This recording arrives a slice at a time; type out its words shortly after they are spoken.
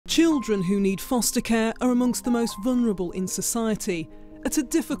Children who need foster care are amongst the most vulnerable in society. At a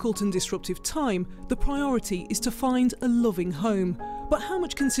difficult and disruptive time, the priority is to find a loving home. But how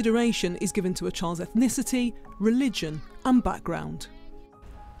much consideration is given to a child's ethnicity, religion and background?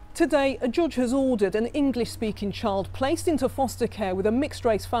 Today, a judge has ordered an English-speaking child placed into foster care with a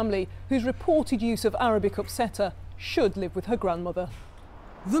mixed-race family whose reported use of Arabic upset her should live with her grandmother.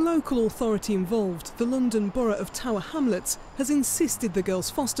 The local authority involved, the London Borough of Tower Hamlets, has insisted the girl's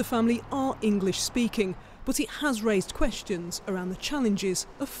foster family are English-speaking, but it has raised questions around the challenges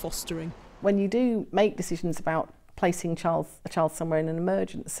of fostering. When you do make decisions about placing a child somewhere in an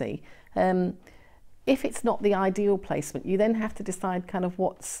emergency, if it's not the ideal placement, you then have to decide kind of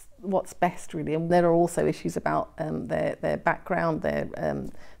what's best really. And there are also issues about their background,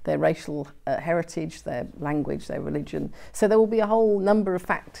 their racial heritage, their language, their religion. So there will be a whole number of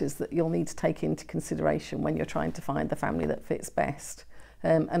factors that you'll need to take into consideration when you're trying to find the family that fits best.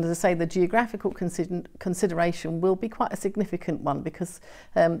 And as I say, the geographical consideration will be quite a significant one, because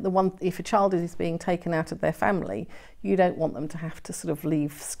if a child is being taken out of their family, you don't want them to have to sort of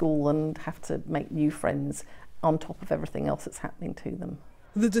leave school and have to make new friends on top of everything else that's happening to them.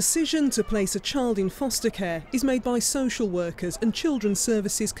 The decision to place a child in foster care is made by social workers and children's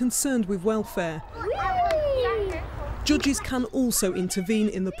services concerned with welfare. Judges can also intervene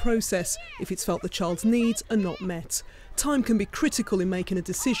in the process if it's felt the child's needs are not met. Time can be critical in making a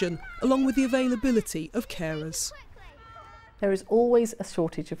decision, along with the availability of carers. There is always a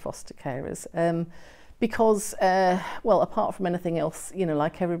shortage of foster carers because, well, apart from anything else, you know,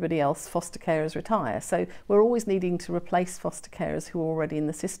 like everybody else, foster carers retire. So we're always needing to replace foster carers who are already in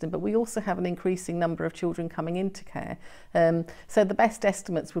the system, but we also have an increasing number of children coming into care. So the best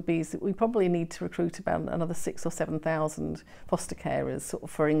estimates would be that we probably need to recruit about another 6,000 or 7,000 foster carers sort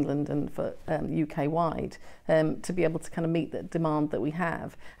of for England and for UK-wide to be able to kind of meet the demand that we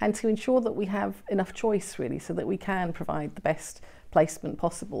have, and to ensure that we have enough choice really, so that we can provide the best placement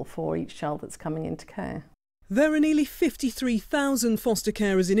possible for each child that's coming into care. There are nearly 53,000 foster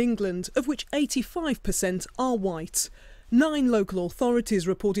carers in England, of which 85% are white. 9 local authorities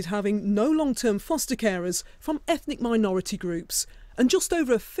reported having no long-term foster carers from ethnic minority groups, and just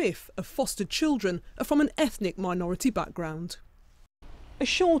over a fifth of fostered children are from an ethnic minority background. A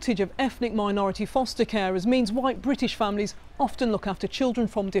shortage of ethnic minority foster carers means white British families often look after children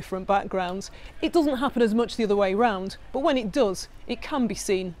from different backgrounds. It doesn't happen as much the other way round, but when it does, it can be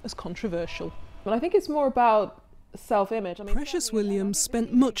seen as controversial. Well, I think it's more about self-image. Precious Williams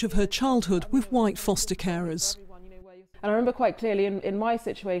spent much of her childhood with white foster carers. And I remember quite clearly in my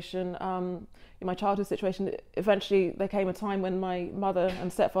situation, in my childhood situation, eventually there came a time when my mother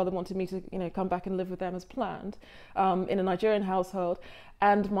and stepfather wanted me to, come back and live with them as planned in a Nigerian household.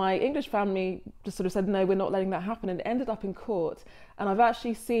 And my English family just sort of said, no, we're not letting that happen. And it ended up in court. And I've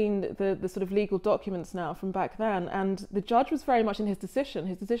actually seen the sort of legal documents now from back then. And the judge was very much in his decision.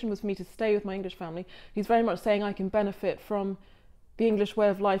 His decision was for me to stay with my English family. He's very much saying I can benefit from the English way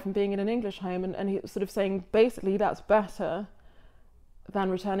of life and being in an English home. And he was sort of saying, basically, that's better than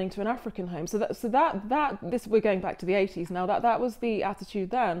returning to an African home. This we're going back to the 80s now. That was the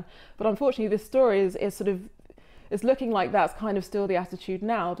attitude then. But unfortunately, this story is looking like that's kind of still the attitude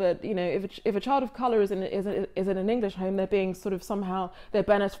now. That if a child of colour is in an English home, they're being sort of somehow they're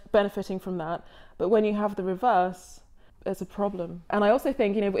benefiting from that. But when you have the reverse, there's a problem. And I also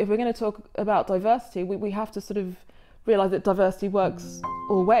think if we're going to talk about diversity, we have to sort of realise that diversity works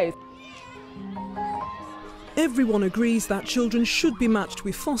all ways. Everyone agrees that children should be matched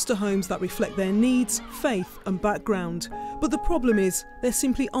with foster homes that reflect their needs, faith and background. But the problem is there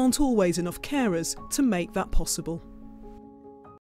simply aren't always enough carers to make that possible.